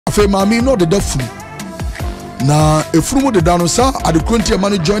afa maami no de da funu na efunu mo de da no sa adekronti ma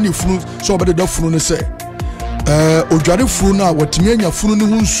no join efunu so obede da funu ne se odware funu na watimi anya funu ne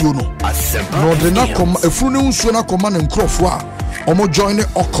hu nsuo no no de na koma efunu ne hu nsuo na koma ne nkrofo a omo join ne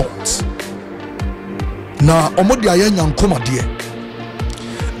occult na omo de ayanya nkomade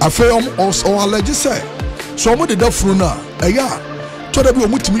afa o allege say so omo de da funu na eya to da bi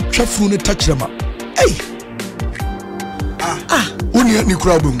omo timi twa funu ne tachirema Unia ni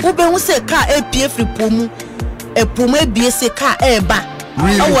kura bum. Ube hu se ka epie free pomu. Epomu ebie se ka eba.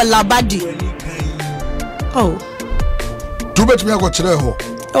 Ewo Labadi. Oh. Tu betimi akokire ho.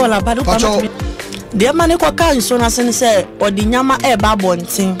 Ewo Labadi kwa betimi. De ma ne kwa ka nso na se ne se odi nyama eba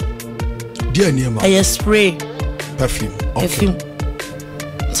bonten. De niema. Eye spray. Perfume. Okay. Perfume.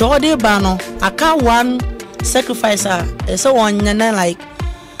 So odi ba no aka one sacrifice so one nyana like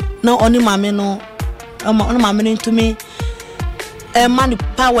no oni mame no oni mame no to me man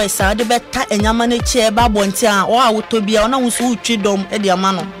powers a de beta enyama na chi eba bonti a o awoto bia ona wusu utwi dom e de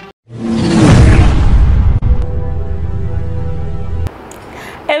ama no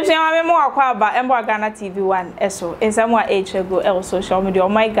Ebusema me mo akwa aba embo Ghana TV1 eso ensamo a echego el social media o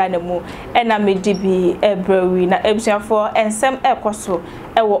my Ghana mu e na medibi ebrewi na ebusema for ensem ekoso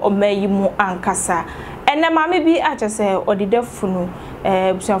ewo omayi mu ankasa ene mame bi achese odidefunu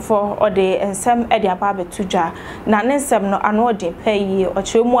ebusema for ode ensem e de aba betuja na nensem no ano ode payi o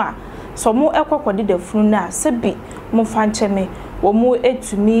chemu a so mu ekokode defunu na sebi mu fancheme wo mu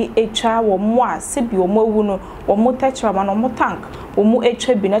etumi etwa wo mu a sebi wo mu awu no wo mu techra ma no mu tank wo mu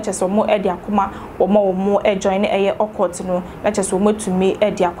etwa bi na chese wo mu e de akoma wo mu e join eye occult no na chese wo mu etumi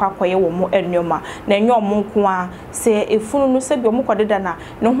e de akwakoye wo mu enwoma na enyo mo nko a se efunu no sebi wo mu kodeda na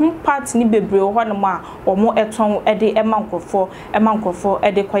ne ho part ni bebre ho no ma wo mu eton e de emankrofo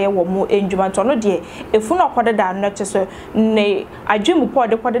e de koye wo mu enjuma to no de efunu kodeda no chese ne adwemu po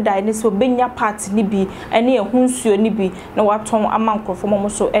de kodeda ne se obenya part ni bi ene ehunsuo ni bi na waton amankrofo mo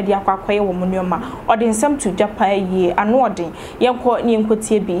so e de akwakoye wo mu nyoma ode nsem to Japan ye ano ode yenko ni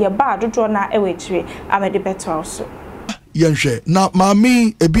enkotie bi ye ba dodo na ewechire amede better also yenhwe na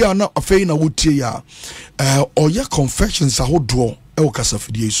mami ebia na afei na wotie ya oya confessions ahodo e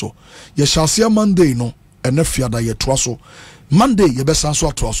wokasafidie so ye shasia Monday no ene fiada ye toaso Monday ye besa so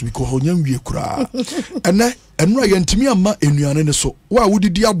atoaso because onyan wie kura ene enura ye ntimi amma enuane ne so wa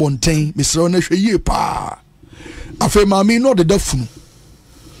wodidi abonten mesre na hwe yie pa afei mami no de dafunu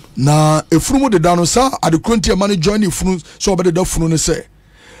na efunu mo de dano sa adekronti ma no join efunu so obede da funu ne se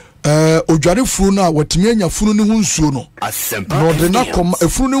odware funu na watimi anya funu ne hu nsuo no no de na koma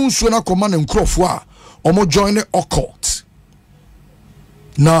efunu ne hu nsuo na koma ne nkrofo a omo join ne occult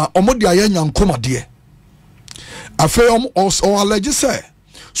na omo de ayanya nkomade afa o allege say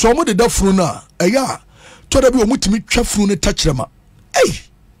so omo de da funu na eya to da bi omo timi twa funu ne tachirema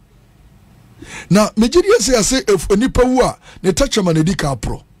na mejiri ase onipa wu a ne tachirema ne dika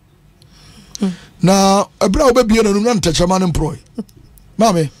pro na ebra obebie na num na ntachama ne mproi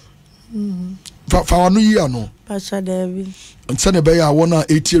mame fa wanu yi ano pacha David nsane be ya wona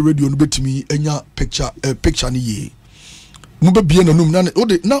 80 radio no betimi enya picture ne yi mu bebie na num na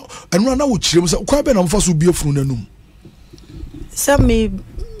ode na enura na wo kirem se kwa be na mfa so bie funu na num se me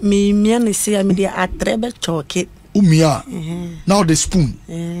ne se ya me dia atrebe choke umia now the spoon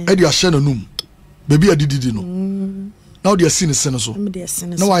e dia hye na num bebi adididi no now they are seeing so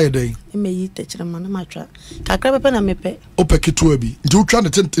no why dey me yi techra man ma twa kakra pepe na mepe opeketu abi nti utwa ne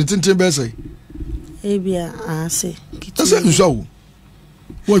tintin be say e bia ase kitu ase nso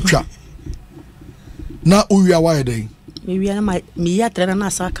wo twa na uwia why dey me wia na me ya tra na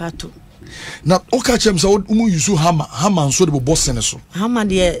asaka to na oka chem so umu yusu hama nso de boss ne so hama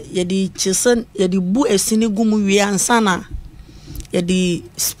de ye di chisen ye di bu esini gumu wia ansana ye di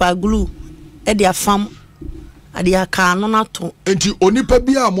spaglu e di afam ade aka no na to enti onipa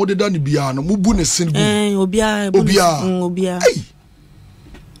bia modeda ne bia no mubu ne sin gu obia ai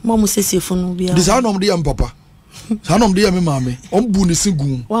mo sesefo no bia dis anom de yam papa anom de yam mame ombu ne sin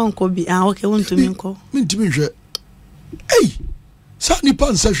gu wanko bi okay wontumi nko mentimi hwe ai sa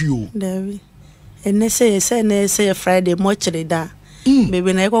nipa nsahwe o David ene say Friday mo chire da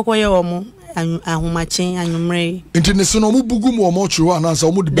bebe na ekokoye wo mo ahomachen anwumre enti ne sin omu bugu mo mo chiro anansa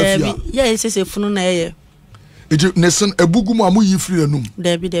omu de bafia ya sesefo no na ye eti nesen ebugu mu amu yi free anum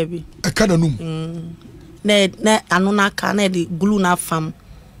David eka nanum na anu na ka na di glue na fam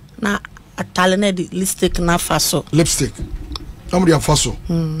na atale na di lipstick na faso amri afaso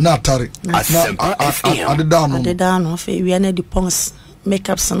na atare na adeda no fe wi na di pons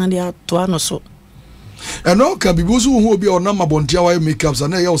makeups na di to ano so eno ka bibuzu hu obi ona mabontia wa makeups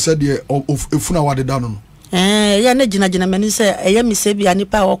na ye o said efuna wadeda no ya na gina mani say eya me say bia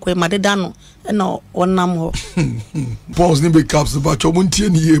nipa okwe madeda no na wonam ho pause ni be caps ba cho muntie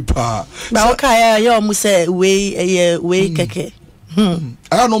ni ye pa ba oka ya omu say we keke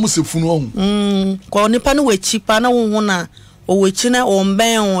aya no mu se funu ohun ko nipa no wachi pa na wo hu na o wachi na o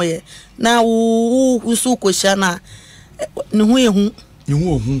mben ho ye na wo su ko sha na ne hu ye hu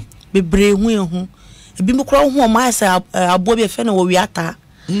bebre hu ye hu ebi mu kro hu o ma say abo bi fe na wo wiata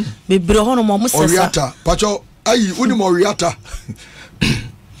bebre ho no mo sesa oriata pacho ayi uni mo oriata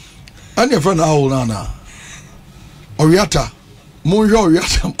ani fe na ho na oriata mo yo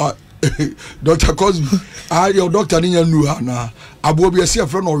oriata Dr. Cosby your doctor ni nu ha na abo bi ese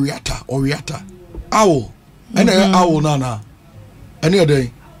fe na oriata awo ene awo na ene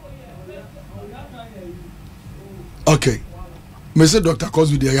dey okay me say Dr.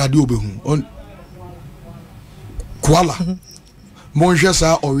 Cosby dey ya de obehu on kwala mon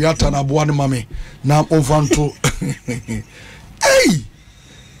jesa oriata na boa ne mame na onfanto hey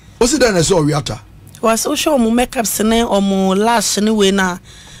what's it na say oriata was so show mo makeup sene o mo lash ne we na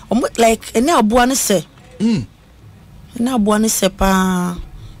o like ene aboa ne se ene aboa ne se pa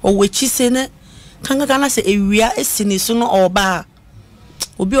o wechi se ne kanga na se ewia esini so no oba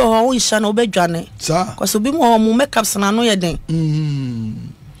obi o ho nsha na obedwane sa cause obi mo makeup sene no ye den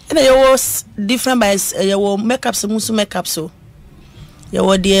ene yo different by yo makeup se musu makeup so ya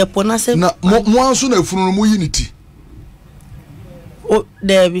wodi pona se na mo anso na funu no mo unity o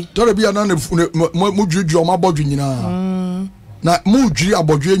debi tore bia na mo dwudwu o ma bodwu nyina na mo dwiri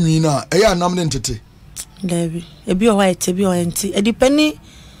abodwu enwi na eya nam ne ntete debi ebi o white ebi o enti e depend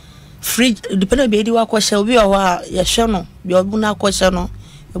fridge depend be edi wa ko hye obi o wa ya hye no bi obu na ko hye no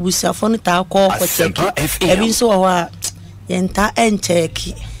ebusiafo no ta ko check ebi nso o wa yenta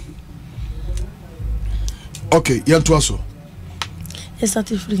encheki okay yento aso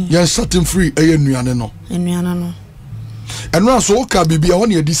Yes, starting free e nuane no. Nuane no. Eno aso o ka bibia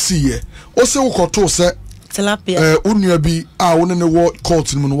won ye di see o se wo koto se tilapia. Onua bi a won ne wo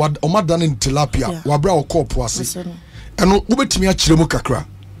court mu no o mada ne tilapia wa bra o kopo ase. Eno wo betimi a kire mu kakra.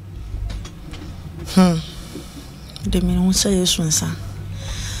 De me won say yesu nsa.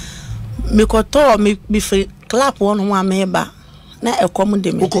 Me koto me free clap won ho ameba na ekom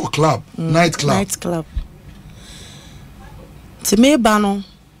de me. Oko club, night club. Ti me ba no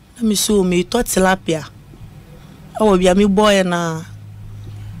na me so me to tilapia awo bia me boy na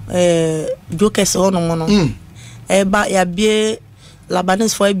jokes ono mo no ba ya bie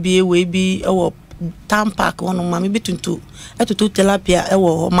Labadis for bie we bi awo town park ono ma me bituntu etutu tilapia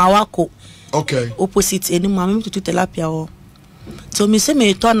ewo mawako okay opposite eni ma me bituntu tilapia o so me se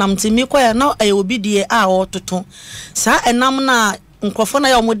me to nam ti me kwaya na obi die a o toto sa enam na nkofo na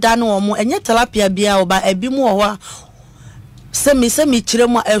ya omo da no omo enye tilapia bia oba ebi mu o semi kire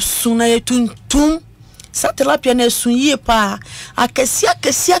mu esun na yetuntum satelapia na esun yie pa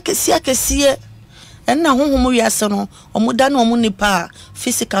akesi enna honhom wiase no omuda na omu nipa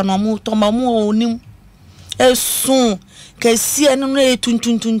physical no omu to ma mu onim esun kesi enu na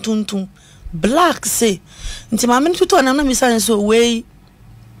yetuntum black say nti ma me tutu na mi san so we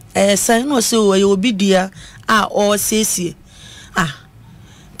san no se o obi dia a o siesie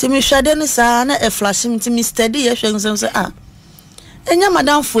timi hwade ne sa na flashim timi steady ye hwensem se enya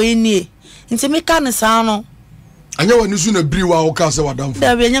madam fo enie nti me ka ne sa no anya wani su na biri wa o ka se wadam fo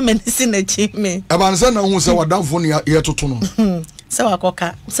da be enya menisi na chi me e ban se na hu se wadam fo ne ye toto no se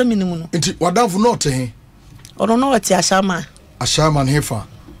wakoka se minimu no nti wadam fo no te he ono no wati ashama hefa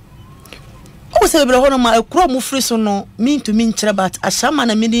o se be ho no ma ekro mu free so no min to min kire but ashama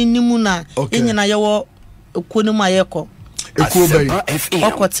na minimu na enyina ye wo ekonu ma ye ko ekuo bay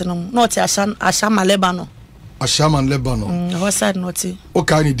okotino no ti ashama Lebanon Ashama Lebanon. What's noti? O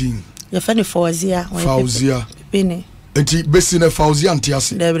ka ni din. Ye fa ni Fauzia. Pene. Enti besi na Fauzia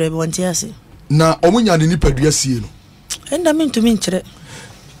ntiase. Debre bontiase. Na omunya ni nipadua sie no. Enda mintu minkyere.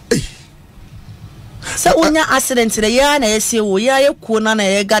 Sa unya accident re ya na yesie wo ya yekuo na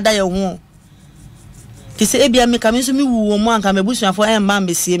ye gada ye ho. Ti se ebia me ka me so mi wuwo mu anka mebusuafo emba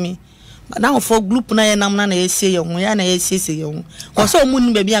mbesie mi. Na ho group na ye nam na yesie ye ho ya na yesie ye ho. Ko so mu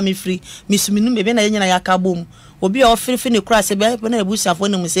ni bebia me free misuminu bebia na ye nyina yaka bom. Obi a ofirifi ne kura se be na ebusuafo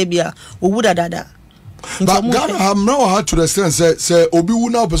ne mu se bia owu dada. But Ghana have now had to the sense say obi wu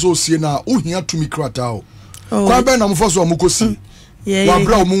na person osie na ohia tumi krata o. Kwa be na mo foso amukosi. Wa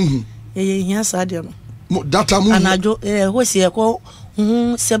bra o munhu. Ye hia saade no. Data munhu. Anajo hosi ko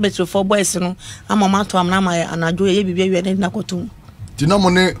sebetro for boys no ama mato amna ma anajo ye bibia wi na kotum. Tina mo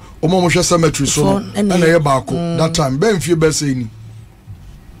ne o mo hwe cemetery so no na ye baako that time be mfie be say ni.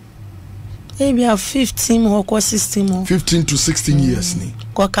 Maybe 15 or 16 15 to 16 years ni.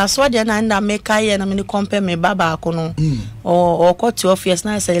 Kwa kaswa dia na nda meka ye na me compare me baba akono. Or 12 years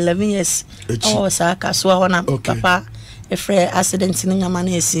na say 11 years. Oh sa kaswa hona papa e free accident ni nyama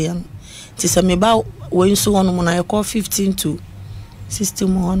na esi ya. Ti se me ba we nso hono mo na ye 15 to 16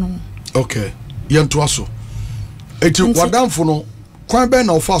 mo hono. Okay. Yen to aso. Eti wadamfo no kwan be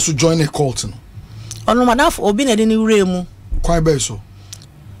na ofa so join a cult no. Ono madamfo obi na de ni wure mu. Kwan be so.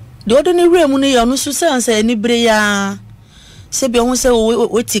 The ordinary room ni ya no so say any bre ya se bi ho say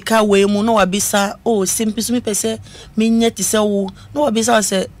we tika we mu no wabisa oh simple so me pese me nyati se wo no wabisa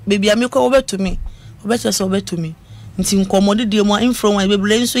say baby amekọ obetumi obetese obetumi nti nkomode de mu influence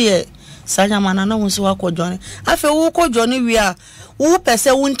bebre nso ye sanya mana na wonso akọjọ afi wo kọjọ ni wi a wo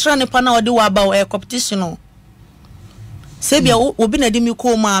pese wo ntra ne pa na ode wa ba o competition no se bi obi na de mi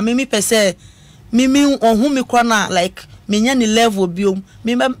ko ma me pese me ohun mi kwa na like menya ni level biom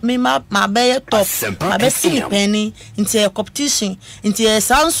me ma be top ma be see penny into a competition into a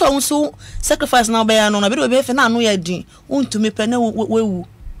so sacrifice na be ya no na be be fe na no ya din untumi penny wewu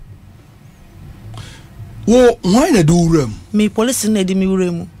wo why na do uram me police na di me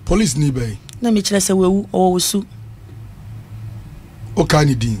uram police ni be na me kire se wewu o wosu o kan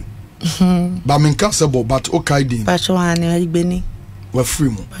ni din ba men ka se bo but o kai din pa so ani igbeni wa free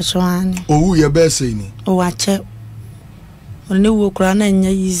mu pa so ani owu ye be say ni o wa che ne wo kura na nya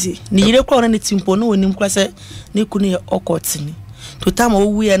easy ni yire kura na timpo no wonim kura se ne kunu ye okotini to time wo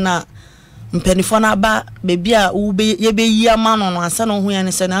wu ye na mpanifo na ba bebi a wo be ye be yi ama no no ansa no hu ye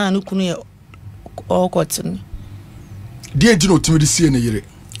ne se na ne kunu ye okotini die ntino timidi sie ne yire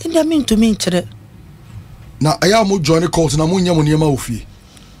nda min to min kire na aya mo join cult na mo nya mo niema ofie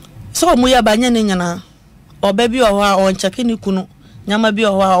so mo ya banya ne nyana obabi o ha on check ni kunu nyama bi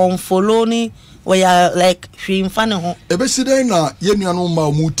o ha on follow ni we are like hwe mfane ho ebesiden na ye nuano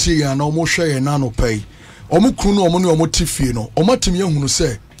ma mu tie ya na omo hwe ye na no pai omo kunu omo ne omo tifie no omo tim ye hunu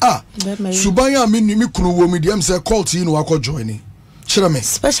se suban ya mi kunu wo mi dem se cult yi no akọ join kire me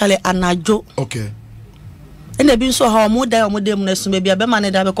especially anajo okay ene bi nso ha omo da omo dem na sum bia be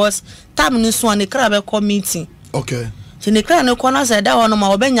man da because time ni so an kra be come meeting okay ti ne kra ne ko na se da ho no ma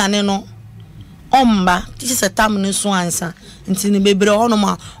obenya ne no omba ti se time ni so ansa nti ne bebre ho no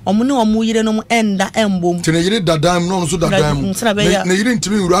ma omo ne omo yire no enda embom ti ne yire dadam no so dadam ne yire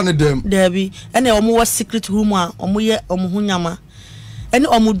ntimi wura ne dem dabi ene omo wa secret room a omo ye omo hunyama ene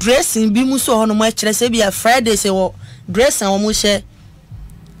omo dressing bi mu so ho no ma kire se bia Friday se wo dressing omo she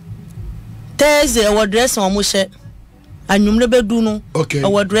Thursday wo dressing omo she anwumre bedu no okay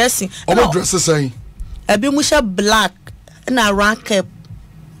wo dressing omo dress say abi mu she black na round cap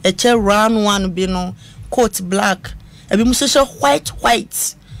a chair round one bi no coat black abi mu she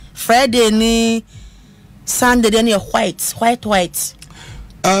white Friday ni Sunday then white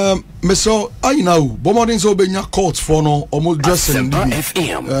me so I know bomodin so benya court for no almost dressing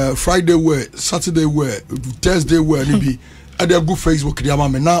Friday wear Saturday wear Thursday wear ni bi ade go Facebook dia ma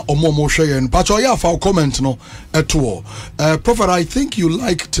me na omo hwe yen but o ya fa comment no eto prophet I think you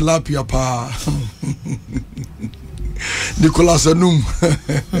like tilapia pa Nicolas Anum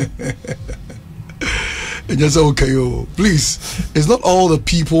and just okay please it's not all the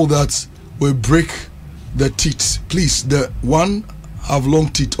people that will break the teeth please the one have long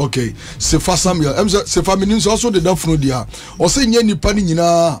teeth okay Sefa Samuel Sefa means also the dafno dia o se nya nipa ni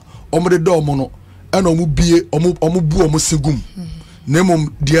nyina omo de do omo no and omo bie omo bu omo segum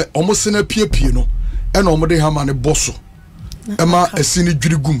nemom de omo se na piepie no and omo de hama ne boso ema esini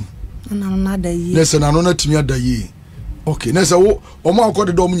dwirigum na da yi nese na no na timi adayi okay nese wo omo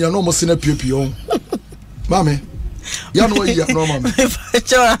akode do omo nya no omo se na piepie on mame ya no ya no mame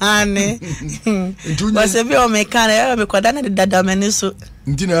chohane wase bi o mekana ya me kwada na dada mani so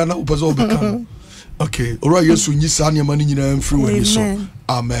ndina na upazo obeka okay ora yesu nyi sa ne mani nyina mfiri wani so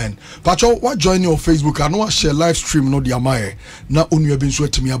amen pacho what join your Facebook and what share live stream no dia mai na onua bi nso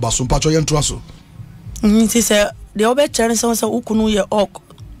atimi abaso pacho ye nto aso nti se de obe chere so ukunu ye ok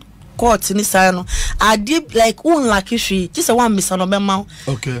court ni sa no adi like unlucky she just one miss no be ma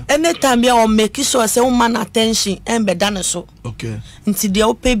okay anytime ya o make sure say woman attention and be done so okay nti de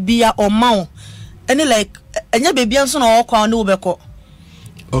o pe bia o ma any like enya baby anso na o kwa ne wo be ko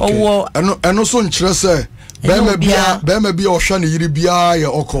okay eno so nkyere say bema bia o hwa ne yiri bia ye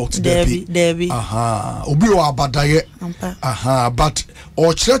occult debi aha obi o abadaye aha but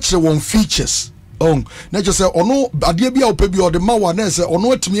o kyerekere won features on na je say ono ade bia o pe bia o de ma wa na say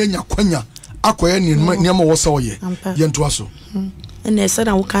ono atimi anya kwanya akoye ne ma wo say oye ye nto aso ene say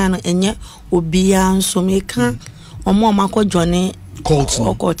na wo kan enye obi anso me kan omo makọ johnny cult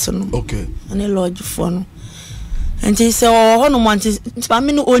no okay ane lodge for no nti se o hono mo nti ba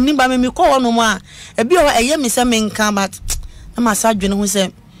me no oni ba me ko hono mo a ebi o eye me se me nka but na ma sa dwene ho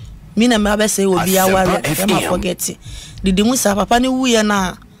se me na me abese obi aware e ma forget didi mu sa papa ne wuye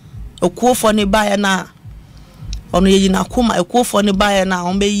na okuofo ne ba ya na ono ye na kuma ekuofo ne ba ya na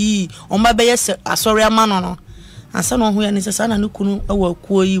on be yi on ba be yes asori ama no ansa no ho ya ne se sa na ne kunu ewa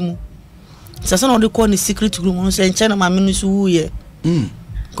akuo yi mu se na o de ko ne secret room no se nche na ma me no so wuye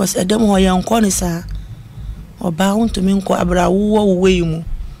because edem ho ya nko ne sa oba untumi nko abra wo we mu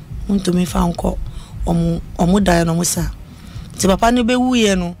untumi fa nko omu dan no musa ti papa ne be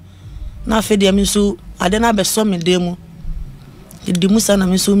wuye no na afede me so ade na be so me dem di musa na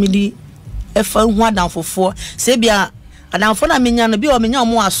me so me di efa hu adanfofo se bia adanfo na menya no bi o menya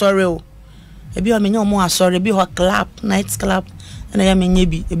omo asore o e bi o menya omo asore bi ho club night club na ya menya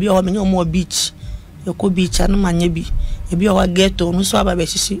bi e bi o menya omo beach e ko beach anu manya bi e bi o ghetto no so aba be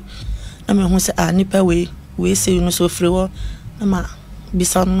hihyi na me hu se nipa we say no so free wo na ma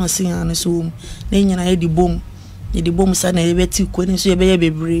bisa no si an so na nyina e di bom sa na e beti ko ni so e be ye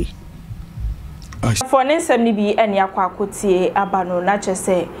bebre for nsem ni bi eni akwakotie abano na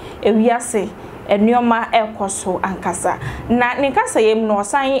chese ewiase enioma ekoso ankasa na nkasa yem no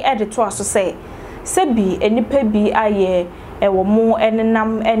san e de to aso se bi enipa bi aye ewo mu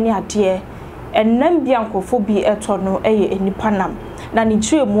enenam eni ade enam bi ankofo bi eto no eye enipa nam na ni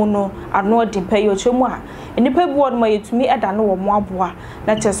tue mu no ano de pe yo chemu a enipa bi won ma yetumi eda no wo mu aboa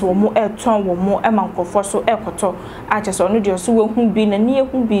na chese wo mu eton wo mu emankofo so ekoto a chese ono de so wehu bi na ni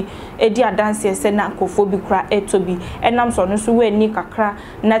ehu bi edi adanse ese na ankofo bi kra eto bi enam so no so we ni kakra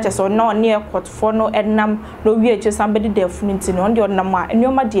na chese ono oni ekotfo no enam no wi eche somebody de funti no onde onam a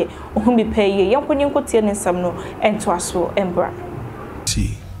enioma de ohu bi pe ye yenkonyi nkotie ne nsam no ento aso embra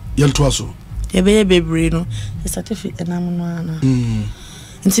si yelto aso ebe bebre no certificate enam no ana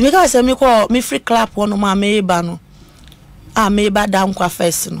nti me ka se me ko me free clap wono ma me ba no a me ba da nkwa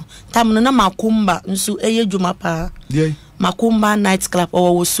first no tam no na makumba nso eye djuma pa makumba night club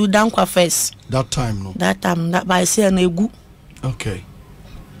o wo Sudan kwa first that time that by say na egu okay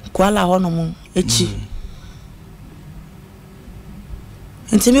kwala hono mu echi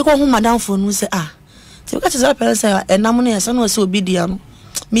nti me ko hu madam fo no se ti ka tse pele se enam no yesa no se obi dia no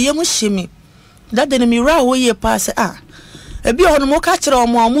me ye mu hye that then me ra wo ye pa se ebi hono mo ka kire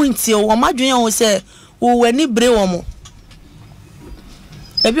omo ntie wo madwen wo se wo wani bre wo mo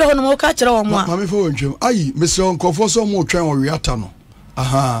ebi hono mo ka kire wo mo ma me fo wonchem ayi me se onkofo so mo twen wo wiata no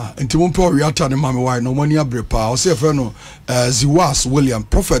enti mo mpo wiata ne ma me why no mani abre pa o se fe no Ziwas William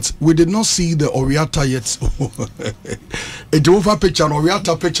Prophet we did not see the oriata yet e do fa picture no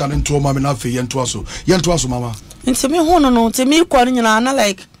oriata picture nto ma me na fe yento aso mama nti me hono no nti me kwa nyina na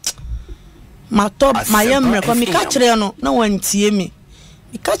like ma top ma yemre ko mi ka kire no na wantie mi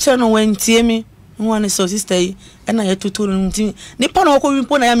ka kire no wantie mi won so sister yi e na yetuturu nti nipa na okwo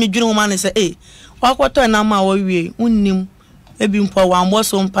wimpo na ya medwene wo ma ne se wakwoto na ma wo wie unnim ebi mpo wa mbo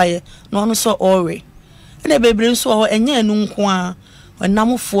so mpaye na ono so ore e na bebre nso ho enya anu nko a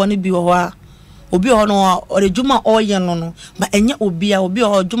onamfo ne bi ho a obi ho no orejuma oye no ba enya obi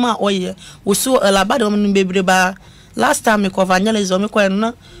ho juma oye wo so Labadi no bebre ba last time me cover journalism me ko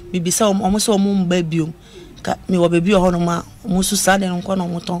na bibisa omo so omo mba biom ka me wo bebi ho no ma omo su sa de nko no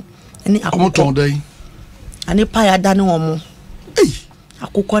moton ani akoton dai ani pa ya da ne omo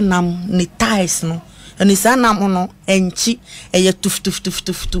akukọ nam ni ties no ani sa nam no enchi eye tuf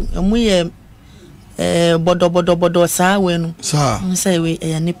emu ye bodo sa we no sa nsa we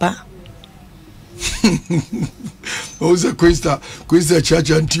nipa o ze kwista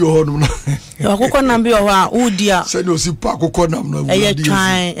chacha ntio ho no akukọ nam bi ho a udia se no si pa akukọ nam no eye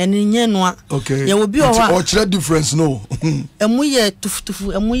twan eni nye no a okay ye obi ho a o kire difference no emu ye tuf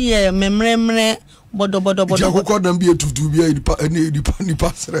emu ye memremre bodo akukọ nam bi tuf bi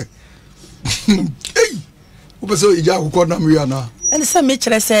nipa sere o be so ija akukọ nam ya na ene se me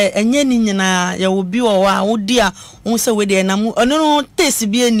kire se enye ni nyina ye obi ho a odi a won se we de nam ono no taste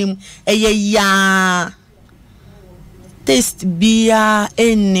bi enim eye ya taste bia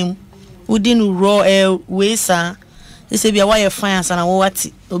enim odi no raw we sa ese bia wa ye fine asana wo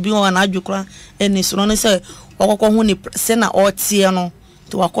wati obi ho na adwukra eni so no se okokọ hu ni se na otie no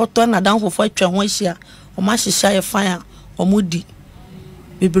to wakoto na dan fofo atwa ho ahia o ma hihia ye fine o mudi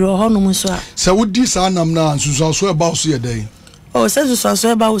bebre ho no mu so a se wodi sa nam na nsusu so e ba so ye den oh sense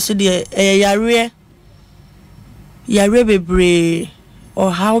so ba wo so de yare bebre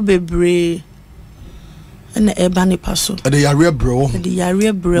or how bebre na eba ni paso the yare bro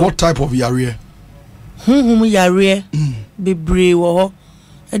what type of yare yare bebre wo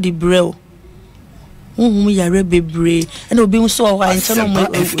e di bro yare bebre and obi so ho en chano mo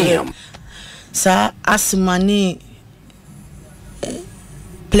sa asmani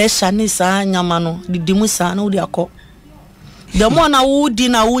pleasure ni saa nyama no didi mu saa na wo de akọ the more na wo di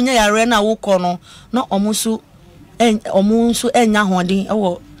na wo nya yare na wo kọ no na omunso enya hoden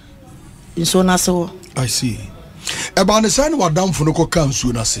ewo nso na se wo. I see. Eba ne say wa damfo no koka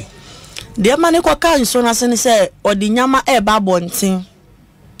nso na se. De ma ne koka nso na se ni say odi nyama eba bonten.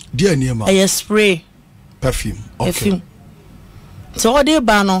 De niema. Spray. Perfume. Okay. Perfume. So odi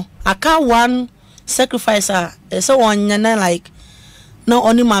ba no aka one sacrifice so one nyana like no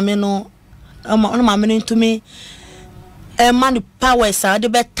oni mame no oni mame no to me man power sa de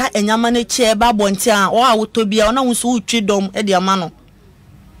beta enyama na chi eba bonten a o awoto bia ona wo so utwi dom e de ama no.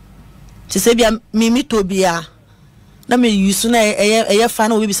 Ti se bia mimi to bia na me use na eye fa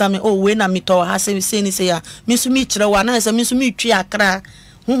na obi bisa me oh we na me to ha se ni se ya me so mi kire wa na se me so mi twi akra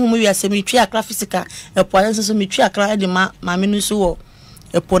huhum wi ase mi twi akra physical e po na so mi twi akra e de ma me no so wo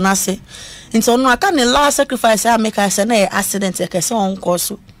e po na se nti ono aka ne last sacrifice a make ase na accident e kese on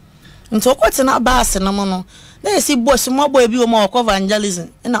koso nti okwete na ba ase na mo no na esi boss mo boy bi o ma cover evangelism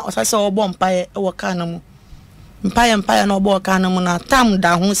na osase obo mpae e wo ka na mu mpae na obo ka na mu na tam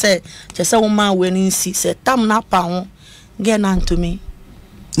da ho se chese wo ma we ni nsi se tam na pa ho get na to me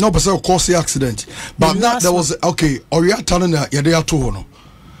no but so cause the accident but that there was okay oriata na ye dey ato ho no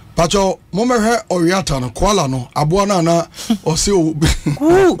pacho mo me he oriata no kwala no aboa na o se o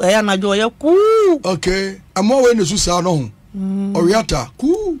ku e na jo ye ku okay amo we ne susa no ho oriata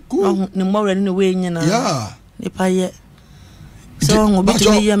ku ni mo we ni we nyina yeah ni pa ye so ngo bi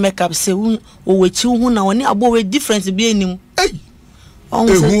to ye makeup se o wechi hu na oni abo we difference bi enim hey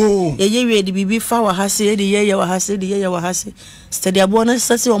ye we de bibi fa wa hase de ye wa hase de ye wa hase steady abo na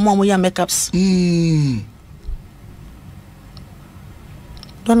sase o mo ya makeups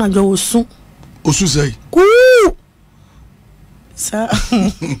dona jo osu say ku sa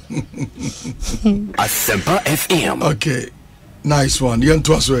Asempa FM. Okay, nice one. Yen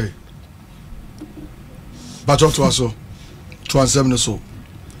to aso e ba to aso 27 so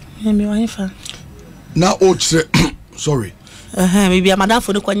me wa ifa na o chire sorry maybe madam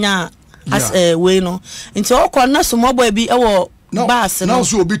for the kwanya as we no nti o ko na small boy bi e wo bus no now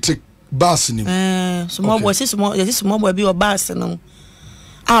so obi take bus ni small boy small boy bi o bus no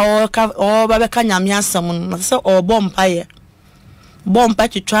o ba be ka nyame asam no se o bompa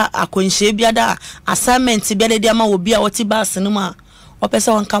twitwa akonhye bia da assignment bia de ama obi a woti bus no ma o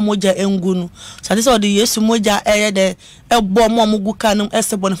pese won ka moja engu no sade se o de yesu moja eye de ebo mo gu ka no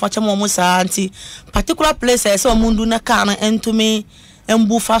ese bo ne fa che mo sa anti particular place ese o mundu na ka no entumi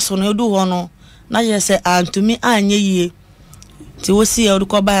embu fa so no edu ho no na ye se antumi anye yie ti wo si e o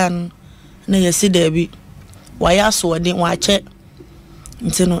ko ba no na ye si da bi wa ya so de wa che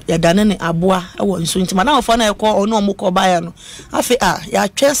nti no ya dane ne aboa e wo nso nti madam fo na e ko ono mo ko ba ya no afi ya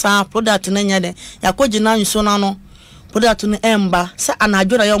twe sa product na nya de ya ko gina nso na no product no emba sa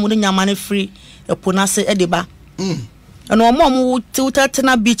anajo na yo mo nyama ne free e pona se e de ba eno mo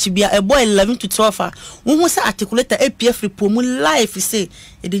tena beach bia e boy 11 to 12 wo hu se articulator APF free po mu life se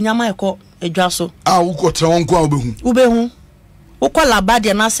e de nyama e ko edwa so wo ko tra won ko a wo behu wo ko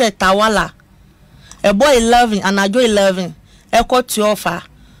labadi na se tawala e boy 11 anajo 11 e ko 12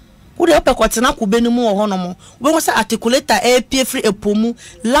 wo de pe ko tena ku benu mu wo ho no mo wo hu se articulator APF free e po mu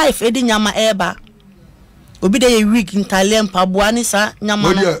life e de nyama e ba obi de ye week Italian paboa ni sa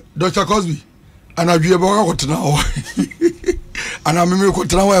nyama no Dr. Cosby anadwe ba ko tena ho ana me ko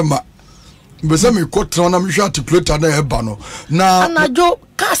tena ho ma mbese me ko tena na me hwa articulator na e ba no na anajo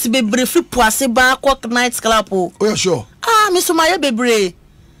cast bebre fi poase ba ko night club o yeah sure me so maye bebre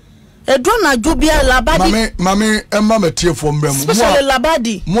e do na jo bia labadi mame emma metie fo mbem especially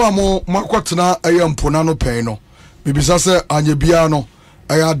labadi mo ko tena eye mpona no pen no bibisa se anye bia no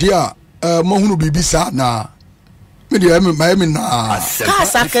ayade a mo hunu bibi sa na me de me na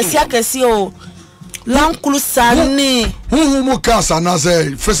kasa kesi o lankulu sani hu mo kasa na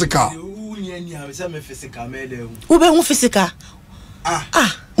say physical ube hu physical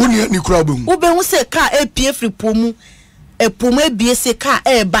uni ni kura ube hu ube hu se ka APF free pomu e pomu ebie se ka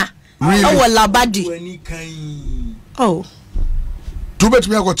eba awo labadi oh tu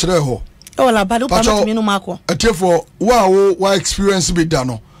betimi akọ kire ho awo labadi pa betimi no mako atiefo wa experience bi da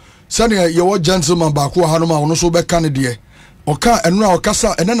no sani ye wo gentleman ba ko ha no ma wono so be kan de oka enu a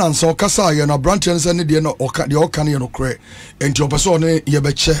okasa ene nansa okasa ye no branch nse ne de no oka de oka ne no kre enti opeso ne ye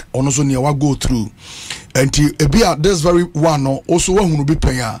be che ono so ne wa go through enti ebia this very one no also wa hunu bi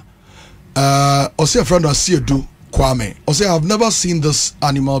pen o say friend o see edu Kwame o say I've never seen this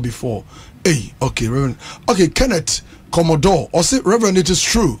animal before hey okay Reverend okay Kenneth Commodore o say Reverend it is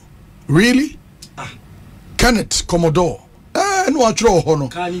true really Kenneth Commodore no atro ho no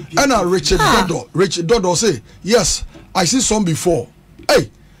and Richard Dodo say yes I see some before hey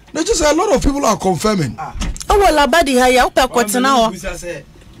They just say a lot of people are confirming. Oh well, Labadi haya upe kwatena wa.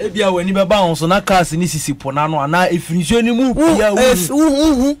 Ebia weni baba on so na cars ni sisi ponano ana efiniso ni mu pia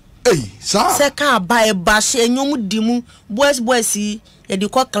wu. Hey, sir. Seka ba e ba she enyomu dimu boys yi e di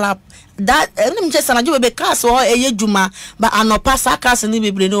ko clap. That eni mche sana jo be cars o eye djuma ba anopa sa cars ni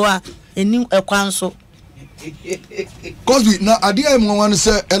bebre no wa eni ekwan so. Cause now at the end one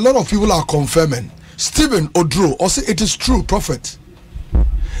say a lot of people are confirming. Stephen Odro or say it is true, prophet.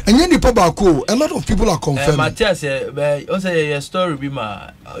 And then the Pabako, a lot of people are confirming. Matthias, also your story be ma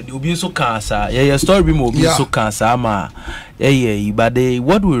obi so cancer. Your story be mo so cancer ma. But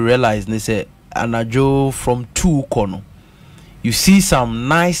what we realize they say anajo from two corner. You see some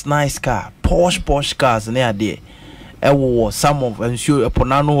nice car, posh cars near there. Some of and sure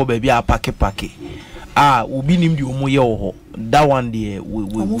ponano baby a pack. Ubi nim di omo ye ho. That one there we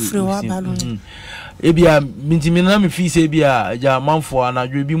ebia mintimina na me fi se bia ja manfo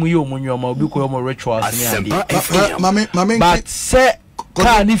anadwe bi mu ye omo nyoma obi ko omo rituals ni ade but se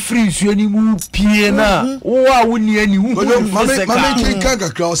ka ni free su ani mu pie na wo a woni ani hu mame kanga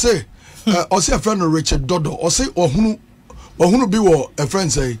kra say o say a friend Richard Dodo o say ohunu bi wo a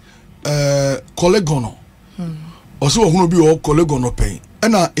friend say collegono o say ohunu bi wo collegono pen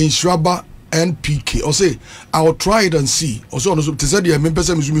na insuraba NPK or say I'll try it and see or so to say the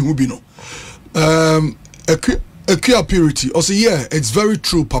person who be no a purity or say yeah it's very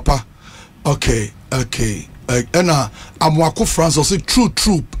true papa okay and I'm wako France or say true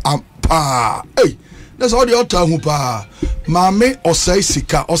pa hey that's all the other time pa mame or say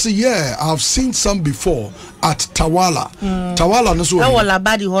sika or say yeah I've seen some before at Tawala Tawala no so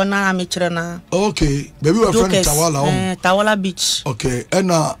Labadi ho na amechirena okay baby we friend Tawala Tawala beach okay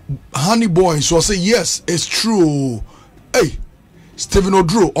and honey boy so say yes it's true hey Stephen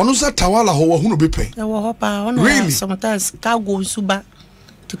Odro ono say Tawala ho hunu be pen really sometimes cargo suba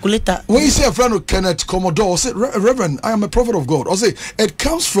tikuleta when you say a friend of Kenneth Commodore say Reverend I am a prophet of God or say it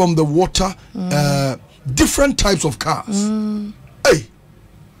comes from the water different types of cars hey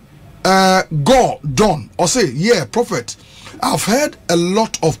God done or say yeah prophet I've heard a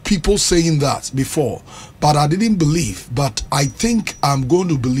lot of people saying that before but I didn't believe but I think I'm going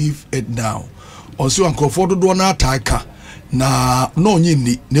to believe it now also I'm comfortable do na taika na no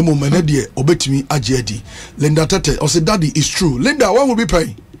nyini ne mo mena de obetimi agedi Linda Tete or say daddy is true Linda when will be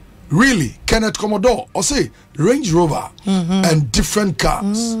paying really Kenneth Commodore or say Range Rover and different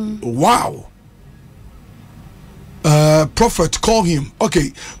cars wow prophet call him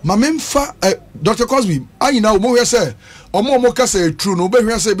okay mamemfa Dr. Cosby I now mo here say omo ka say true no be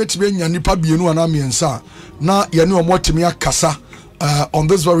here say betime nya nipa bienu ana miensa na ye ne omo timi akasa on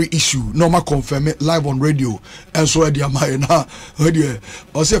this very issue no ma confirm it live on radio and so e dia my na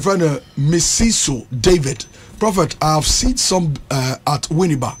o say friend Messiso David prophet I have seen some at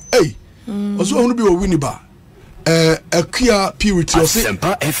Winneba hey also want to be Winneba Akia purity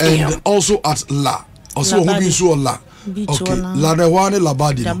and also at La also who be so La okay La de wane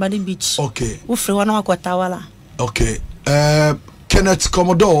Labadi beach okay ufre wana wako Tawala okay Kenneth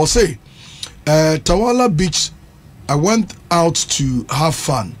Commodore say Tawala beach I went out to have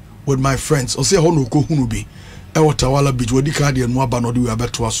fun with my friends or say hono ko hunu bi Tawala beach wodi ka de no aba no de we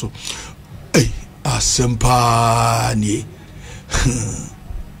abeto aso eh asempa ni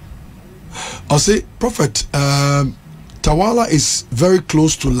I say prophet Tawala is very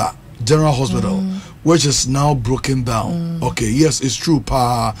close to La General Hospital which is now broken down okay yes it's true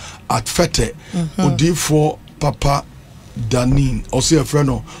pa at Fete odi for papa Danin or say a friend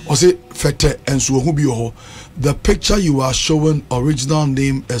or say Fete and so who be your the picture you are showing original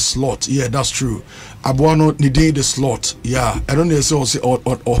name is Slot yeah that's true Abuano Nide the Slot yeah I don't know say or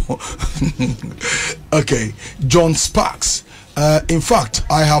okay John Sparks in fact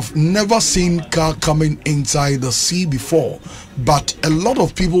I have never seen car coming inside the sea before but a lot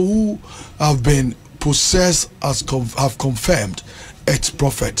of people who have been possessed have confirmed it's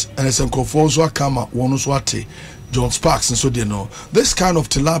prophet and it's a confoso kama wonoswate John Sparks and so they know this kind of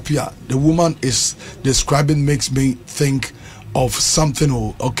tilapia the woman is describing makes me think of something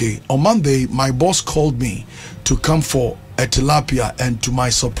okay on Monday my boss called me to come for a tilapia and to my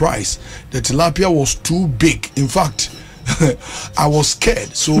surprise the tilapia was too big in fact I was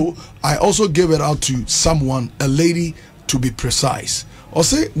scared so I also gave it out to someone a lady to be precise or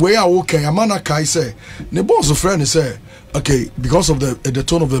say where I okay amana kai say the boss friend say okay because of the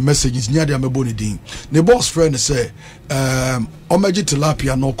tone of the message is near the ameboni din the boss friend say omeji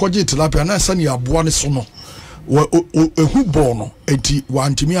tilapia no koji tilapia na sani aboa ne so no ehu bono enti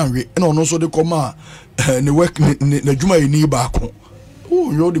wantimi anwe na ono so de koma ne work ne dwuma ni ba ko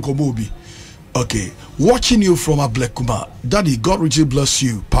oh yo de komo obi Okay, watching you from Ablekuma, Daddy, God richly bless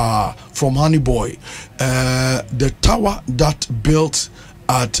you, Pa, from Honey Boy. The tower that built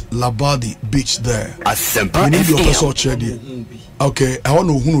at Labadi Beach there. We need your person check. Okay, I want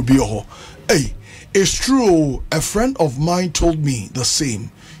to know who will be your. Hey, it's true. A friend of mine told me the same.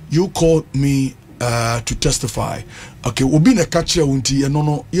 You called me to testify. Okay, we'll be in a catcher until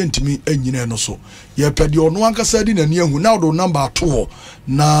no yentimi enyine no so. Ye pedi ono anka said in a hu now the number 2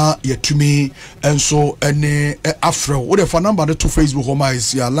 na yetumi and so any afro what if a number to Facebook or my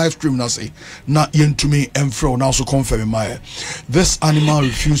is live stream na say na yentumi enfro now so confirm my this animal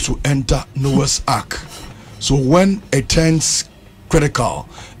refused to enter Noah's Ark. So when it turns critical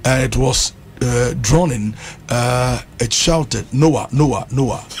and it was drawn in, it shouted, Noah, Noah,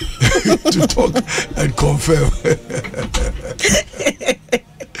 Noah, to talk and confirm.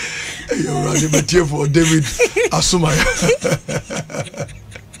 You're running material for David Asumaya.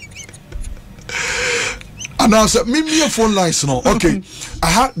 And I said, me phone lines no. Okay, I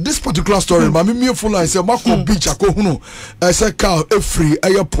had this particular story, but me phone lines say, Mako Beach, I said, Carl, free,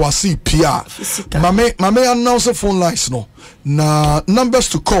 Poissy, PR. Mame announce the phone lines no. Na numbers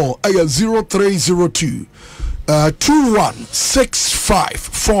to call 0302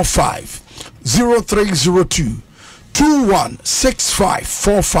 216545 0302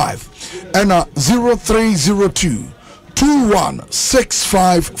 216545 and 0302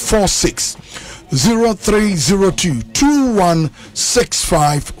 216546 0302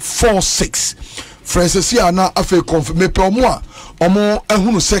 216546. Francis here na afe confirm me pe omo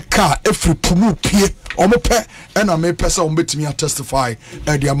ehunu se car every pumu pie omo pe na me pesa omo betimi testify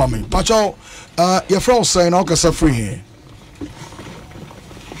e dia mama pacho your friend say na okasa free here.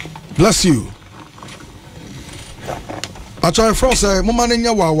 Bless you. Pacho your friend say mo man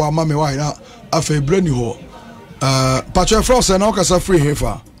nya wa mama why na afe brani ho pacho your friend say na okasa free here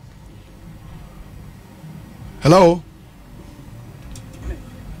fa. Hello.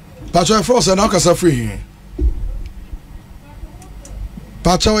 Pacho your friend say na okasa free here.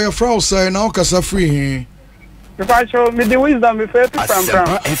 Pacho your friend say na okasa free here. Pacho me the wisdom me fair pram.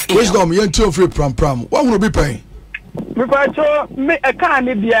 Wisdom you too free pram. What will be paying? Me Pacho me a car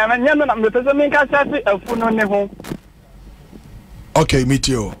ni bia na nya na me pese me ka say afuno ne ho. Okay, meet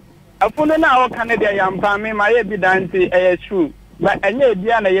you. Afuno na o kan dia yampa me ma ye bi dante e true. But enya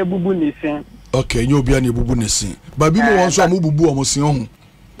bia na ye bubu ni sin. Okay, you bia na bubu ni sin. But bi mo won so amububu o mo sin ho.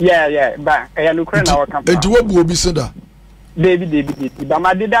 Yeah, but e no kre na o kan. Enti wo bu obi seda. David. But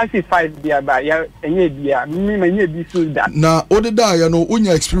my dad is 5 bia ba ya enya bia me ma nya bi so that. Na o de da ya no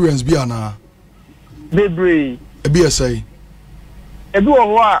unya experience bia na. Bebre. E bia say. Ebi wo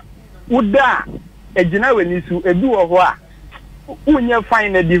ho a uda ejina wani su ebi wo ho a unya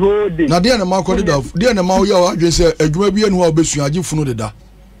fine the whole day. Na dia na ma ko da dia na ma wo ya wa adwen say adwuma bia no a obesu age funu de da.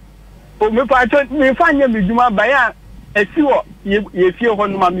 O me pa cho me fanya me dwuma ba ya esi wo ye fie ho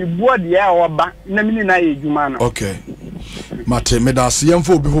no ma me buo de ya oba na me ni na ye dwuma no. Okay. Mate me da se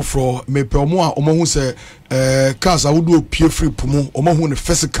yemfo obi hofro me pe omo a omo hu se cars awodo opie free pumu omo hu ne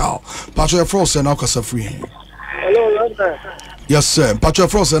physical. Pacho your frost na okasa free. Hello, sir. Yes sir. Pacho your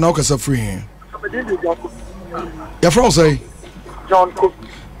frost na okasa free. Your frost say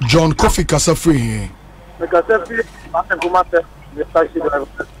John Coffee kasa free.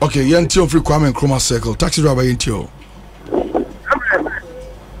 Okay, yentio free Kwame Nkrumah circle. Taxi driver yentio.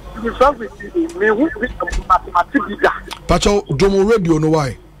 Pacho Domo radio no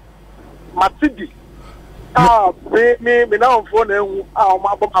why? Matidi. Me now phone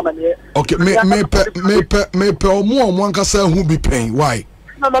okay, me omo anka say hu bi pen. Why?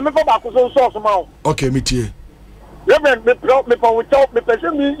 Na me for back so ma. Okay, me tie. Reverend me for without me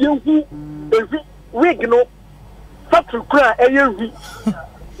person me you wig no. Fatu kra eyewi.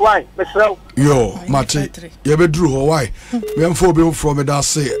 Why? Myself. Yo, Mate. You be drew ho why? Me am for be from me that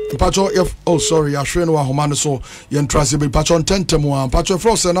say. Pacho oh sorry, I share no ahoma so yen trust be pacho tentem one. Pacho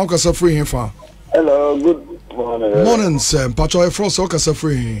frost na okasa free here fa. Hello, good morning. Morning, sir. Pacho frost okasa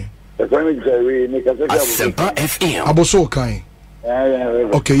free. Asempa FM. Aboso kan.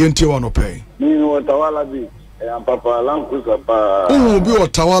 Okay, yenti wa no pay. Me no Tawala Beach. Am papa Lankus papa. Who be o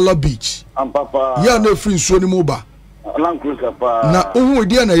Tawala Beach? Am papa. Ya na free nsuo ni mu ba. Lankus papa. Na who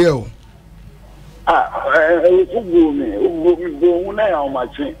dia na ye o? Ugo na ya o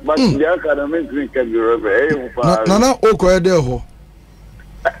machi. But the academy drink can be rubber. Na o ko ede ho.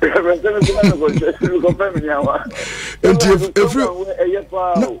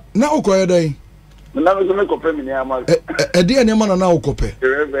 Na o ko ede. Na me me kope mi ni ama. E dia ne ma na o kope.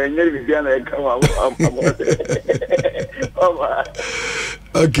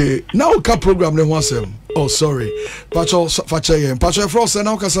 Okay, now ka program ne ho asem. Oh sorry. Pacho fache yen. Pacho frost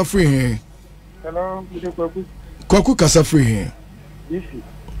na o kasa free. Hello, Kwaku kasa free here. Easy.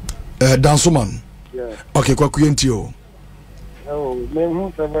 Dansoman. Yeah. Okay, Kwaku yentio. Oh, me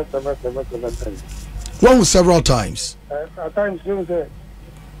who several times. One several times. At times you say,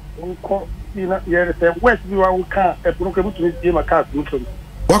 you know, yeah, the West you are car, a broken to me, my car.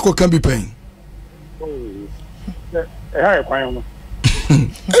 Wako can be paying. Oh, I quite.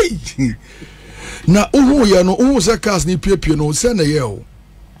 Hey. Na uhu ya no uhu se cars ni pie no se na ye o.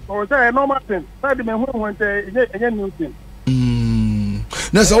 Oh, say no matter. Say the man who went any new thing.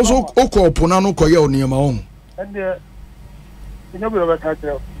 Na se also okọ pona no koye o niam on. And you know be over catch.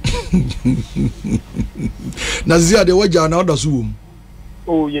 Na zia de waja na oda so wom.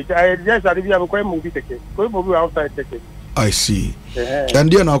 Oh, yes, I just I be quite movie ticket. Go movie outside ticket. I see.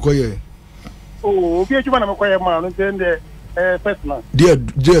 And there na koye. Oh, be you man quite man then the first man. Dear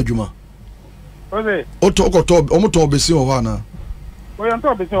Juma. Okay. Oto omoto obesi o ha na. We on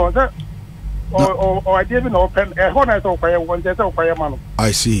top is on that. Or I didn't open a honor of fire one day of fire man.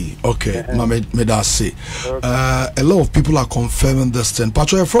 I see. Okay. Me that say. A lot of people are confirming this thing.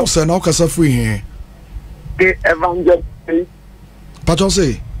 Pacho Frost and Okasa free here. The evangelist. Pacho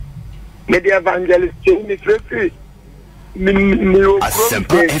say. Me the evangelist me free.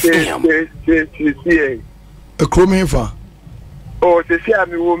 Asempa FM. A chrome fa. Oh, they say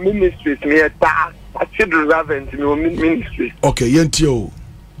I'm in ministries. Me a children raven to me ministries. Okay, yentio.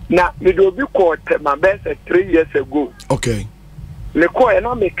 Now, me do be caught my best 3 years ago. Okay. Me call and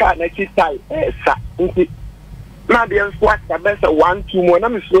I make car na chitai. Sa. Now the squat my best 1 2 more. Na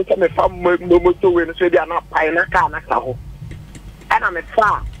me slow to me fam moto we no so they are not pay na car na sa ho. And I'm a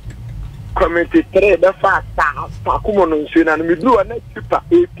far community 3 the far ta kumo no so na me do na tipa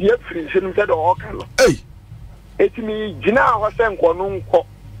e pie free so no say the all kan. Hey. It me jina ho se nko no nko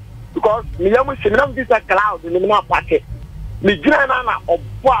because me yam se me na visa cloud ni me na party me jina na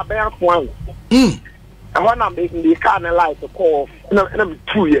obo aben fwan I wanna make the car na light call na me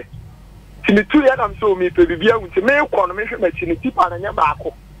 2 years ti me 2 years am so me pe bibia wuti me ko no me hwe ma chi ni tipa na nya ba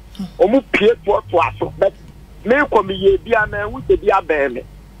ko o mu pie to aso but me ko me ye bia na wuti bia ba me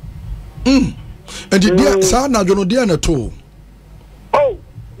and the sa na jono dia na to oh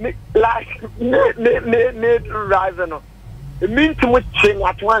like ne rising on it means too much change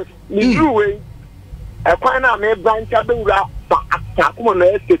at once me do way a quite na me branch up in rap come na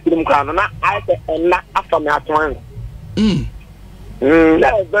estate them kan na I say na after me at once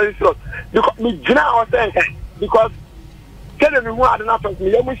that is very short because me jina o say because tell me who I don't know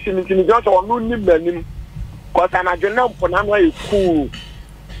me am shi me just on no nim manim cause na jina mpo na no e cool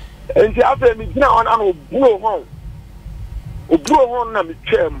and after me jina on an oburo hon oburo hon na me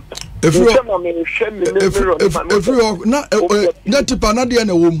twem every na tipa na de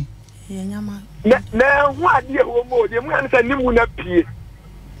na wom na hu ade wo mo de mu an sa nimu na pie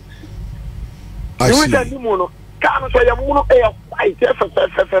I see ni mu no ka no so ya mu no e fight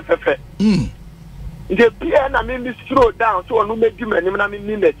fe the pie na me slow down so no medi manim na me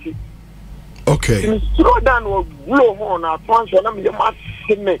ni na ti okay me slow down wo blow hon na transfer na me ma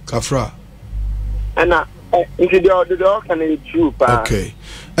me kafra and the can be true, okay.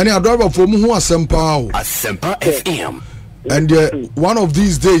 And I drive for mu Asempa FM. And one of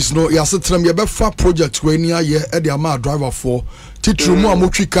these days, no, ya setram ya befa project we near ye e dey ma driver for titru mu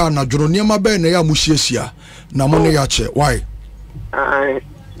amotwi car na dwono niam ba na ya muhiesia na mo ne ya che why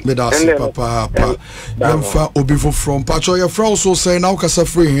me da se papa yamfa obifo from Pacho your friend also say now kasa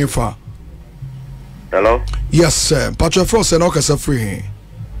free here fa. Hello? Yes sir, Pacho friend say now kasa free here.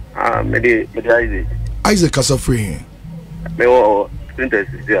 Me Isaac kasa free here. Me wo printers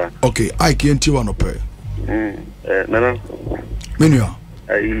here. Okay, I can't tell one pay. Nana. Menua.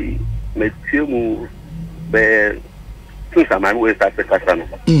 I me tiemu be since I'm West Africa sana.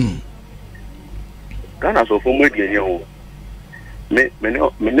 Ghana so for me dey o. Me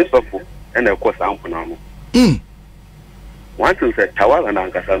so for and e course am na mo. One thing say tawala na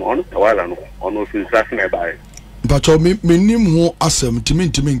nkasa no ono tawala no ono fi sase na bae. But me nim ho asem timi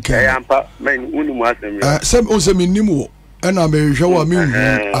nka. Ampa me uni mu asem. Sem o se me nim wo na me hwe wa me hu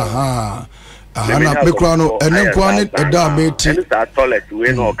aha. Aha na me kra no ene kwa ne da me ti. Ene sa toilet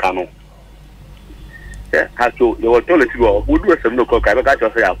we no ka no. Hacho the toilet go wo do asem no ko ka be ka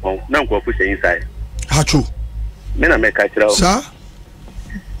cho say apon na nko fu she inside. Hacho. Me na me ka kira o. Sa?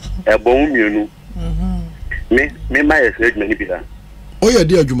 E bon mienu. Me my exchange many bi da. O ye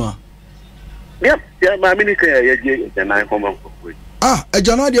di adwuma. Yeah, my minister, yeah, nine common. Ah, a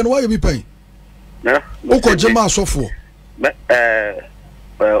Janadian, why you be paying? No, okay, Jama Sofo.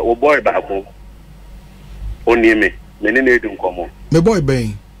 Oh, boy, back home. Only me, many need to come on. My boy,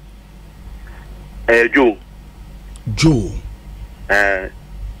 Bain. Joe. Joe.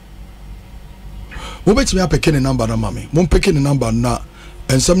 Mo bet me apeke ne number na mami. Mo peke ne number na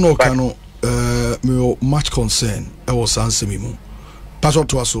ensem no ka no me much concern e was answer me mu. Pastor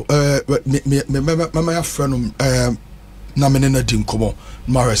to aso me ya friend na me na din komo.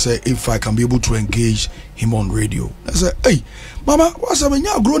 Mara say if I can be able to engage him on radio. I say, "Hey, mama, what's up?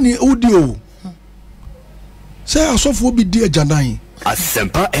 Nya grow ni audio." Say asofo bi di ajanan.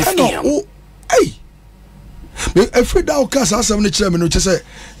 Asempa FM. Oh, hey. Me afraid that cast asem ne kire me no che say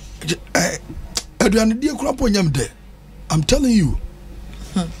aduane die kura po nyam de. I'm telling you.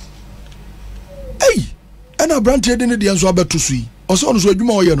 Hey, and a brand trade in the enso abeto so yi. Oso ono so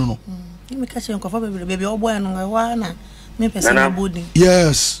adwuma o ye no no. Me ka che nkofa baby oboy no wa na me person body.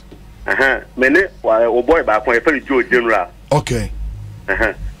 Yes. Mene o boy ba kon e fere Joe General. Okay.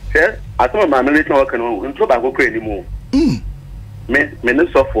 Say asoma ma me letin o kan o nto ba ko kra ni mu. Mene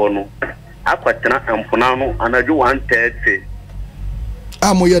sofo no akwatena ampona no anadwo 1:30.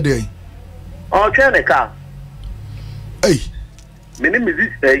 Mo ye dey. O kene ka. Hey. Mene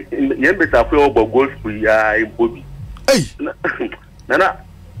music yembe sa fo obo gospel ya impobi. Hey. Nana.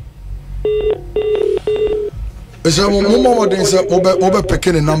 Ese mo den say obe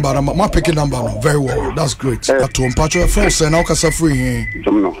picking a number ma picking number no very well. That's great. Ato mpacho phone say na okasa free here.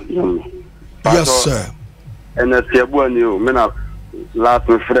 Yes sir. And the table you me na last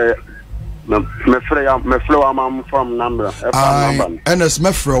me free am from number. NS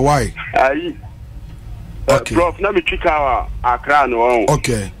mefre why? Okay. Prof na me twika Accra no.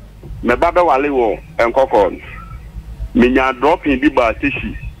 Okay. Me baba wale wo enkoko. Me nya drop in di ba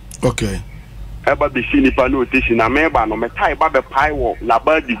tishi. Okay. Eba be shi nipa no station na member no me tai ba be pai wo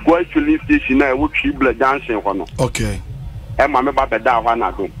Labadi go filling station na e wo Tribble Junction ho no. Okay. E ma me ba be da ho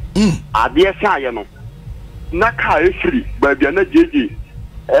na do. Ade se aye no. Na ka e free ba bia na jeje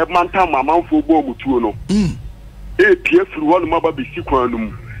e manta mamanfo bo mutuo no. E pie free wo no ma ba be shi kwan no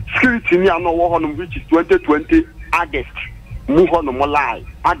mu. Security ni ano wo ho no which is 2020 August. Mu ho no mo lie.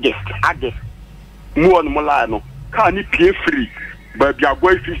 August. Mu ho no mo lie no. Ka ni pie free ba bia go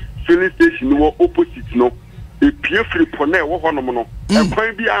filling station no opposite no e pie free pone wo hono no e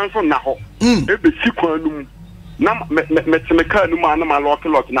kwan bi anso na ho e be si kwan no na me ka no ma na ma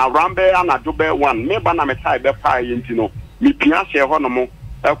lock na rambe anadwo be one me ba na me tai be pa yenti no me pia hye ho no mo e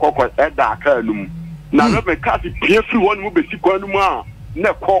kokko e da ka no mu na me ka ti pie free wo no be si kwan no mu a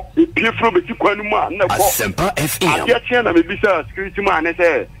na ko e pie free be si kwan no mu a na ko Asempa FM. ya che na me bi sa security man ne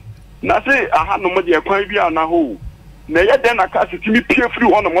say na say aha no mo de kwan bi ana ho na ya den aka sitimi pie free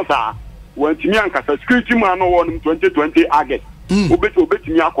ho no mo sa wantimi anka security man no won 2020 August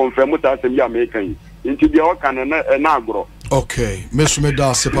obetimi a confirm ta asem ya American nti dia o kan na agro. Okay, mesume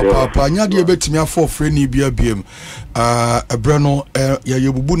da se papa nya de betimi afọ free ni bia biem ebre no ya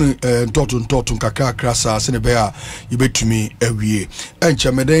yebubu ne ntoto kakra sa se ne be a yebetumi awie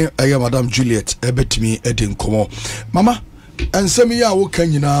enchemeden eye Madam Juliet ebetimi edi nkomo mama ensem ya wo kan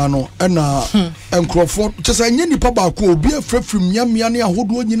nyina no na enkrofo chesa nya nipa ba ko obi afrafrim nyamia ne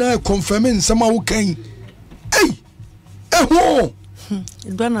ahodo nyina confirm ensem a wo kan eho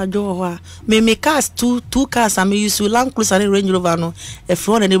Dwana jo ho me cars two cars am use Land Cruiser and Range Rover no e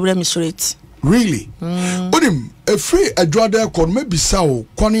front and Ibrahim straight. Really? Odim a free Agradaa kon maybe saw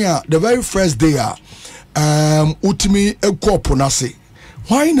konia the very first day utimi ekop na se.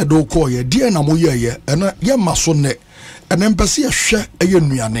 Why na do call ye dear na mo ye na ye maso ne and empathy hwe eye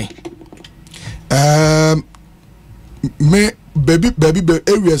nuane. Me baby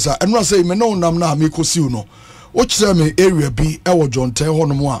areas and I say me no nam na me kosi no. Which say me area bi e wo jonte ho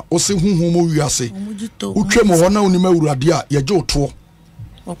no mo a o se huhu mo wiase utwe mo ho na oni mawurade a ye je oto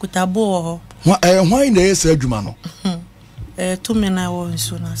okutabo ho why na yes adwuma no to me na wo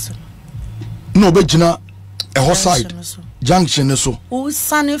nso na so no begina e ho side junction so o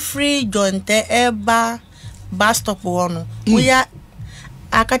sane free jonte eba bus stop ho no we ya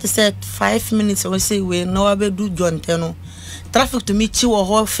aka te say 5 minutes we say we no abedu jonte no traffic to me chi wo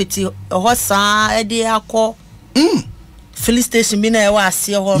ho fiti ho sa e de akọ filling station bi na e wa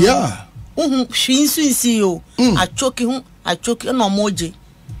ase ho yeah hwinsunsi yo achoki no moje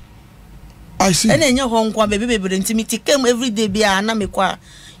I see ene nya ho nkwa bebe intimity came every day bia na mekwa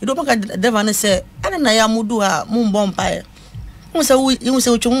you don't make devil na say ana na ya mudu ha mu mbọ mpa mu se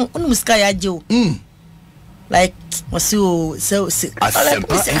uchu unu sky ya je o like wasi o so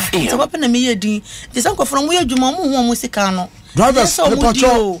papa na me yedin the sanko from we adwuma mu ho mu sika no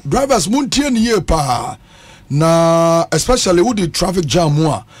drivers muntie ne ye pa na especially with the traffic jam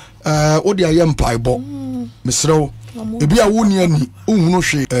wo wo de ayem paibo mesrew ebi a woni ani ohunu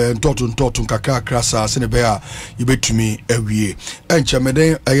hwe ntoto kakra sa se ne be a yebetumi awie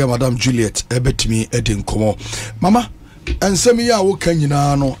enchemeden eye Madam Juliet ebetumi edi nkomo mama ensemi ya wo kan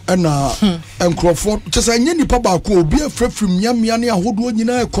nyina no na enkrofo chese anye nipa ba ko obi afrafrim nyamia ne ahodo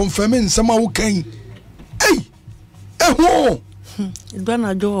nyina confirm nsema wo kan eho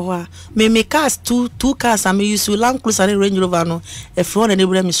Dwana jo ho me cars two cars am use Land Cruiser and Range Rover no e front and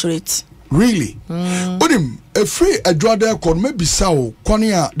e straight. Really? Onim a free Agradaa kon maybe sao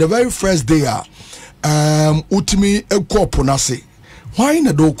kwani the very first day utimi ekopo na se. Why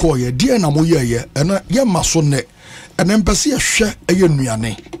na do call ye dear na mo ye na ye maso ne and empese ye hwe eye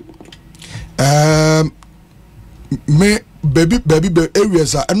nuane. Me baby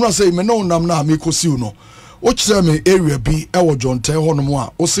areas and no say me no nam na me kosi no. O chise me area bi e wo jonte ho no mo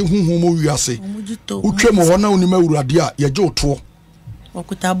a o se huhu mo wiase. Utwe mo ho na onima urade a ye je oto.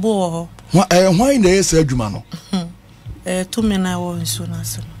 Okutabo ho. Why na yes adwuma no? To me na wo nso na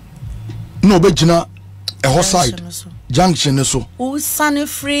so. No be gina e ho side junction so. O sane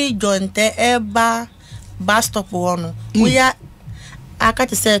free jonte eba bus stop ho no. We are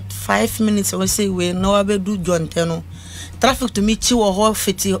akati said 5 minutes we say we no abedu jonte no. Traffic to me chi wo ho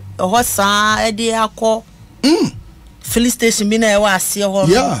fiti ho sa e de akọ. Filling station bi na e wa ase ho.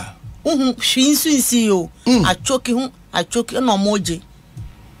 Yeah. Hwinsu nsi yo. Achoki no moje.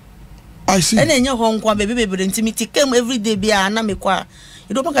 I see. And then you home baby intimity came every day be na me kwa.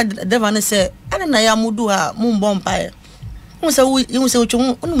 You don't make a devil say, I don't know ya mudu ha moon bompire. You say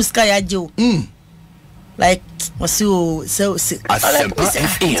like was you so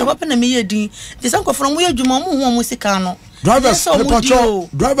what me din. This uncle from where you mamu musicano.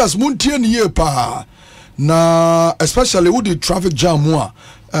 Drivers muntie ye pa. Na especially with the traffic jam wa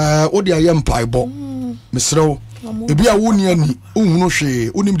odi ayem paibo. Misro ebi a woni ani unhunu hwe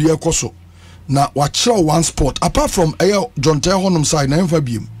unim de ekoso na wa kire one spot apart from John Tay honum side na emfa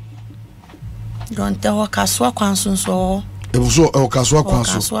biem John Tay ho kaswa kwanso so ebuso kaswa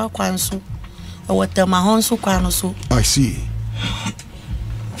kwanso wotema honso kwano so I see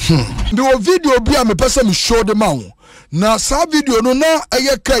the video bi a me pese me show the man na sa video no na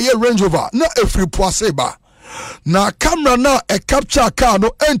ka Range Rover na efri poase ba na camera na capture car no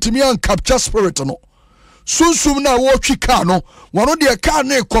entimi an capture spirit no sunsum na wo twi car no wono de car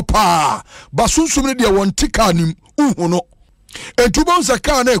na ekopa ba sunsum ne de won ti car nim uhu no entubon sa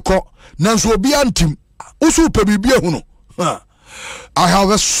car na ekọ nanso obi antim usu pe bibie hu no I have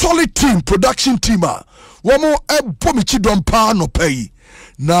a solid team production team womo ebo mi chidom pa no pay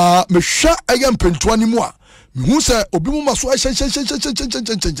na me hwa ayam pentoa ni mu a hu se obi mu maso shen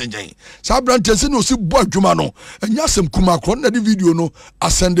sa brand tense no si bo adwuma no anya sem kuma kro na di video no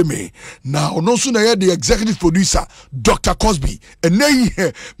ascend me na ono so na ye the executive producer Dr. Cosby enei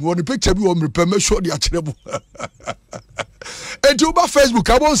me won picture bi wo me pe me show di akirebo enti oba Facebook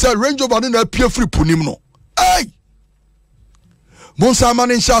abon say Range Rover na pie free punim no ai monsa man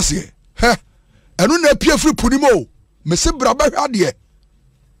nhyase enu na pie free punim o me se bra ba hwade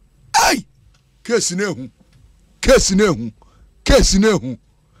ai kesi na hu Kesi nehu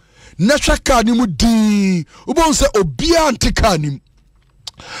Nesha kani mu din ubon se obia anti kani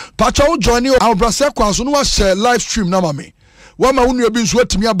pacha wo join our brase kwanso no wa share live stream na mame wa ma wonu ebi nso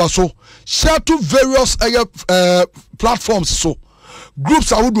atimi abaso share to various platforms so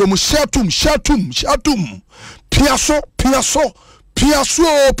groups awodo mu share tum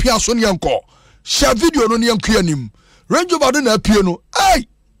piaso ni yanko share video no ni yanko anim Range Rover na apie no ai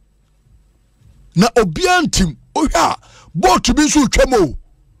na obia antim oha boat bi so twemo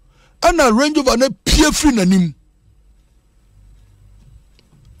ana Range Rover na pie free nanim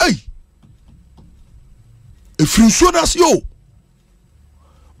ei e free so das yo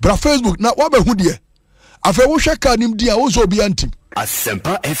bra Facebook na wa ba hu de afa wo hwe ka nim dia wo so obia antim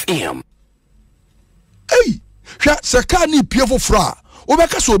Asempa FM ei hwa se ka ni pie foforo wo be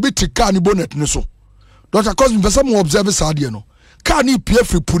ka so obi ti ka ni bonnet ni so Dr. Cosby pesa mo observe sa de no ka ni pie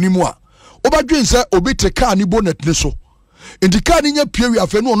free punimu a obadwen se obi te car ni bonnet ni so enti car ni nya pie wi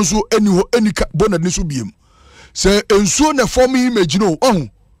afa no so eni bonnet ni so biem se ensuo na form image no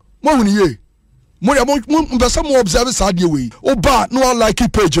mo huni ye mo ya mo mbesa mo observe sa de we oba no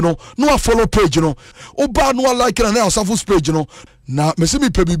like page no follow page no oba no like na osafo page no na mese mi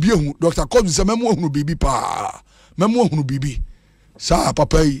pe bibie hu Dr. Cosby se memo hunu bibi pa memo hunu bibi sa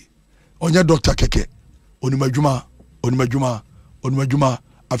papa yi onye doctor keke onimadwuma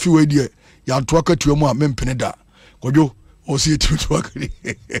afi we die ya ntoaka tuamu a mempene da kodwo osi etutoaka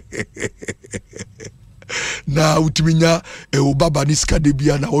na utiminya o baba ni skade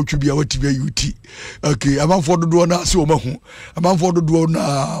bia na otwe bia watibia yuti okay amanfo dodo na ase o mahu amanfo dodo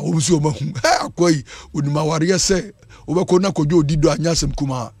na omsi o mahu akoi onima ware se obekọ na kodwo odido anyasem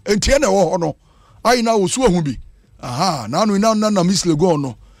kuma entie na wo ho no ai na osu ahu bi aha na anu na mislegon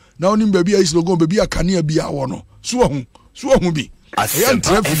no na oni baabi a islogon baabi a kanea bia wo no suwahu bi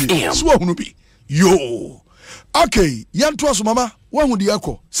Asempa FM suwahu bi yo okay yanto aso mama wahu di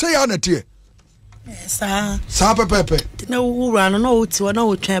akọ say ya na tie sa pepepe na wura no na oti na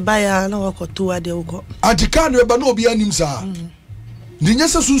wotwen ba ya na wakoto ade ugo atika no eba na obi anim sa ndinya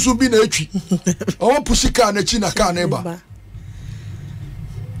se sunsu bi na atwi o pusika na chi na ka na eba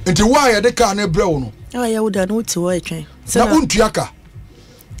enti wa ya de ka na ebre wo no ya wuda no oti wo etwen na untu aka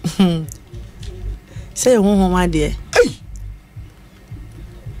say honhom ade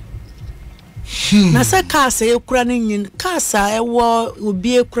na se kasa ekura no nyin kasa ewo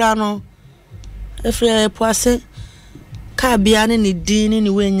obi ekura no efre poase ka bia ne din ne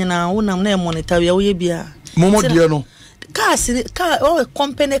we nyina wonam na monitor ya wo bia momo de no ka o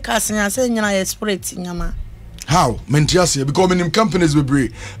company kasa nya se nyina ya spirit nyama how mentiasia because many companies be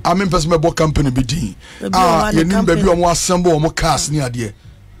brave I mean person me company be din you nim baby o mo assemble o mo cast ni ade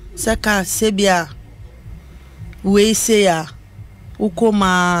se ka se bia we say ya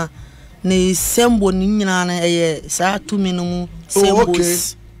ukoma ne sembo ni nyina na eye sa tumi no mu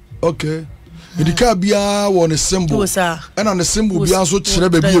symbols okay edika bia wo ne symbol ena ne symbol bia so kire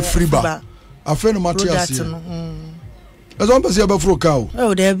ba bi efiri ba afa no matias ezo mpese ba fro ka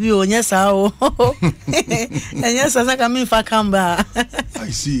o there bi o nya sa o enya sa ka mi fa kamba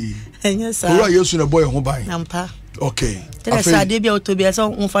I see enya sa o yesu na boy ho ban ampa okay afa sa de bia otobia so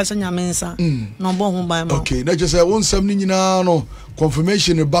unfa so nya mensa no bo ho ban ma okay na je say won sam ni nyina no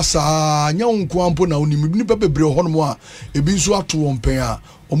confirmation basa nya nko ampo na oni mi pa bebre ho no mo a ebi nso ato won pen a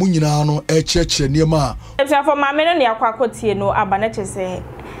omu nyina no e chekire niema a ebia for mame no ne akwakotie no aba na chese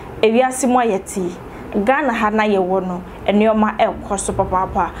ewiase mo ayeti Ghana ha na ye wo no enioma ekoso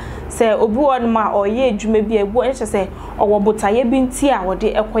papa se obi won ma oye adwuma bi ebu en chese owo botaye bi nti a wo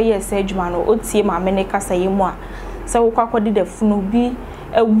de ekoye se adwuma no otie mame ne kasa ye mu a se wo kwakodi da funu bi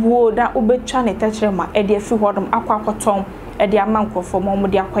ewuo da obetwa ne techere ma e de afi hodom akwakoton e de amankofo mo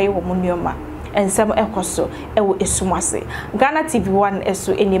de akoye wo mu nioma ensem ekoso ewo esumase Ghana TV1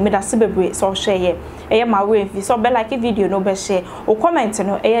 eso enimida se bebre so share eye ma we fi so be like video no be share o comment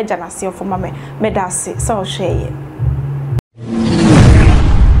no eye janase of mama me da se so share